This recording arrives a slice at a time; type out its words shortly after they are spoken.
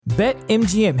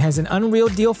BetMGM has an unreal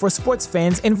deal for sports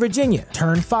fans in Virginia.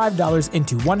 Turn $5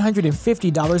 into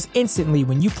 $150 instantly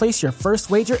when you place your first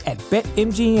wager at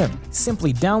BetMGM.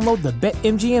 Simply download the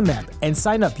BetMGM app and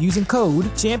sign up using code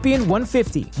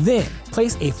Champion150. Then,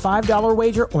 place a $5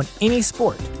 wager on any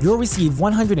sport. You'll receive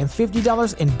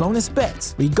 $150 in bonus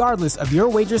bets, regardless of your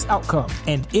wager's outcome.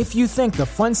 And if you think the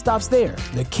fun stops there,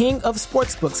 the King of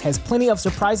Sportsbooks has plenty of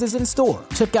surprises in store.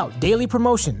 Check out daily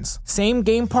promotions,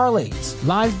 same-game parlays,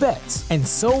 live bets, and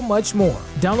so much more.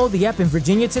 Download the app in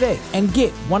Virginia today and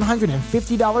get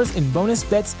 $150 in bonus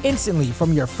bets instantly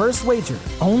from your first wager.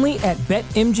 Only at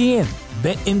BetMGM.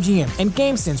 BetMGM and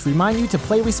GameSense remind you to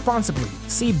play responsibly.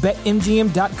 See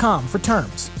BetMGM.com for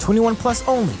terms. 21 plus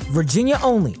only. Virginia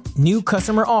only. New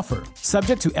customer offer.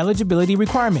 Subject to eligibility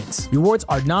requirements. Rewards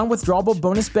are non-withdrawable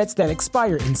bonus bets that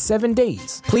expire in 7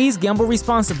 days. Please gamble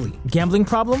responsibly. Gambling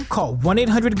problem? Call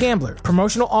 1-800-GAMBLER.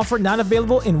 Promotional offer not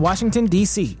available in Washington,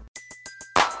 D.C.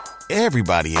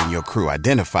 Everybody in your crew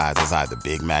identifies as either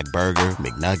Big Mac Burger,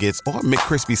 McNuggets, or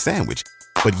McCrispy Sandwich.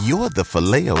 But you're the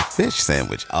Filet-O-Fish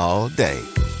Sandwich all day.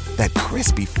 That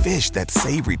crispy fish, that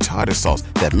savory tartar sauce,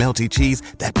 that melty cheese,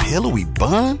 that pillowy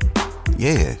bun.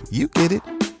 Yeah, you get it.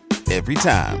 Every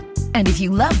time. And if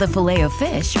you love the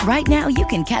Filet-O-Fish, right now you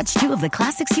can catch two of the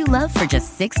classics you love for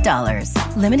just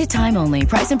 $6. Limited time only.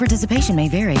 Price and participation may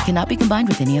vary. Cannot be combined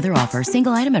with any other offer.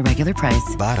 Single item at regular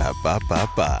price.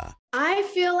 Ba-da-ba-ba-ba. I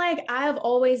feel like I've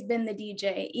always been the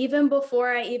DJ, even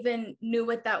before I even knew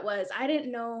what that was. I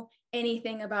didn't know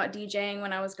anything about DJing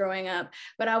when I was growing up,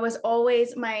 but I was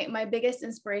always, my biggest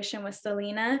inspiration was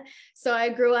Selena. So I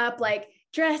grew up like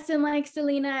dressing like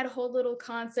Selena at whole little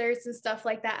concerts and stuff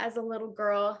like that as a little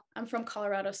girl. I'm from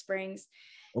Colorado Springs.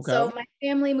 Okay. So my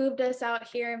family moved us out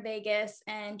here in Vegas,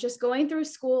 and just going through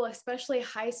school, especially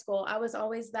high school, I was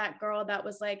always that girl that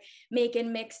was like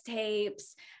making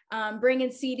mixtapes, bringing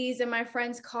CDs in my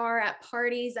friend's car at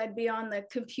parties. I'd be on the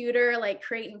computer, like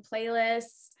creating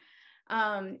playlists.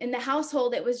 In the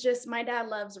household, it was just, my dad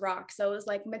loves rock. So it was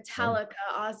like Metallica,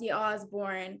 Ozzy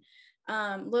Osbourne,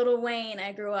 Lil Wayne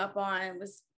I grew up on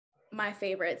was my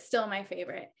favorite, still my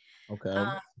favorite. Okay.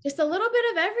 Just a little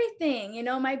bit of everything, you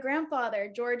know, my grandfather,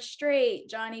 George Strait,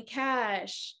 Johnny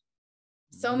Cash,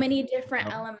 so many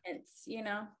different elements, you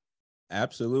know.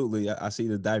 Absolutely. I see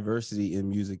the diversity in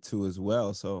music too as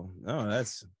well. So no,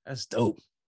 that's dope.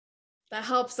 That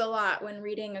helps a lot when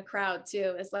reading a crowd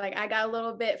too. It's like, I got a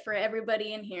little bit for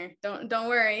everybody in here. Don't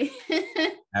worry.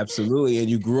 Absolutely. And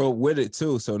you grew up with it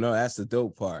too. So no, that's the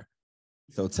dope part.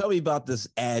 So tell me about this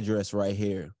address right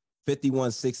here.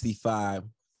 5165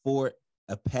 Fort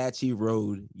Apache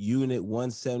Road, Unit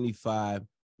 175,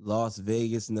 Las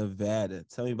Vegas, Nevada.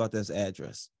 Tell me about this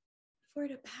address. Fort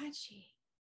Apache.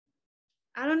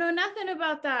 I don't know nothing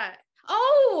about that.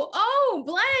 Oh,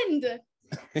 Blend.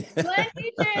 Blend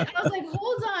DJ. I was like,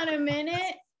 hold on a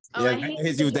minute. Oh, yeah, I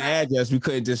hit you with the address. We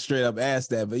couldn't just straight up ask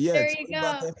that, but yeah. There you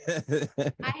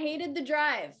go. I hated the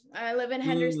drive. I live in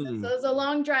Henderson, so it was a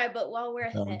long drive, but well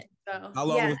worth it. So how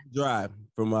long was the drive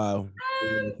from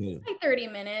like 30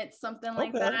 minutes, something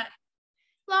like that.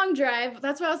 Long drive.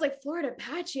 That's why I was like, Florida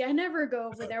Apache. I never go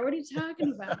over there. What are you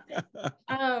talking about?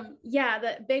 Yeah,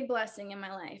 the big blessing in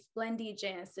my life, Blend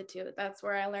DJ Institute. That's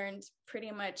where I learned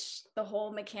pretty much the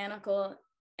whole mechanical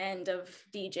end of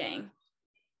DJing.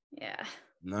 Yeah.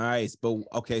 Nice. But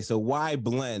okay, so why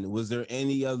Blend? Was there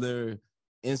any other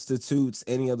institutes,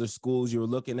 any other schools you were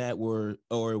looking at, or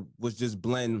was just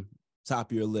Blend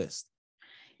top of your list?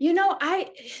 You know,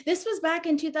 this was back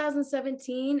in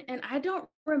 2017, and I don't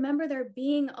remember there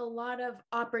being a lot of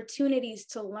opportunities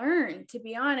to learn, to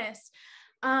be honest.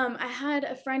 I had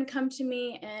a friend come to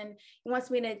me and he wants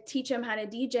me to teach him how to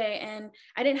DJ, and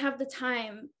I didn't have the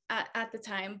time at the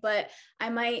time, but I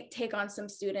might take on some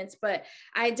students. But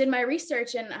I did my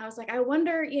research and I was like, I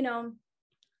wonder, you know,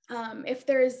 if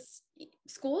there's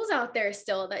schools out there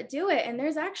still that do it. And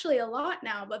there's actually a lot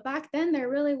now, but back then there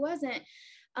really wasn't.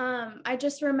 I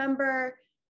just remember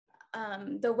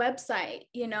the website,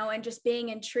 you know, and just being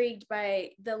intrigued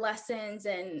by the lessons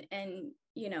and,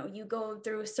 you know, you go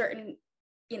through a certain,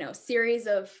 you know, series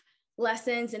of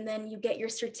lessons, and then you get your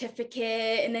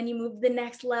certificate, and then you move to the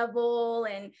next level.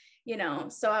 And, you know,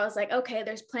 so I was like, okay,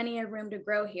 there's plenty of room to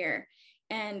grow here.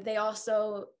 And they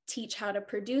also teach how to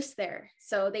produce there.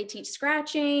 So they teach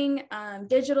scratching,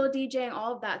 digital DJing,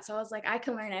 all of that. So I was like, I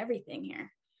can learn everything here.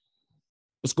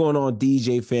 What's going on,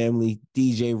 DJ family?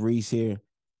 DJ Reese here.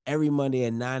 Every Monday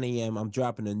at 9 a.m., I'm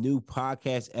dropping a new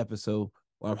podcast episode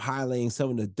where I'm highlighting some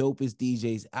of the dopest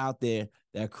DJs out there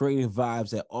that are creating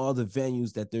vibes at all the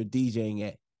venues that they're DJing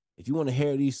at. If you want to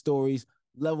hear these stories,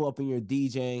 level up in your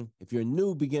DJing. If you're a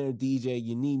new beginner DJ,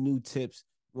 you need new tips,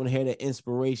 Want to hear the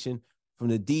inspiration from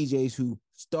the DJs who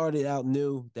started out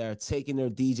new, that are taking their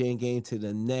DJing game to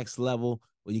the next level?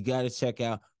 Well, you got to check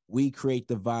out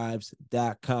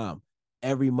WeCreateTheVibes.com.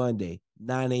 Every Monday,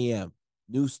 9 a.m.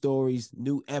 New stories,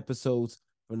 new episodes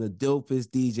from the dopest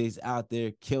DJs out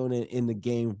there killing it in the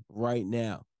game right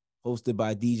now. Hosted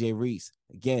by DJ Reese.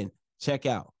 Again, check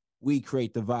out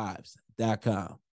WeCreateTheVibes.com.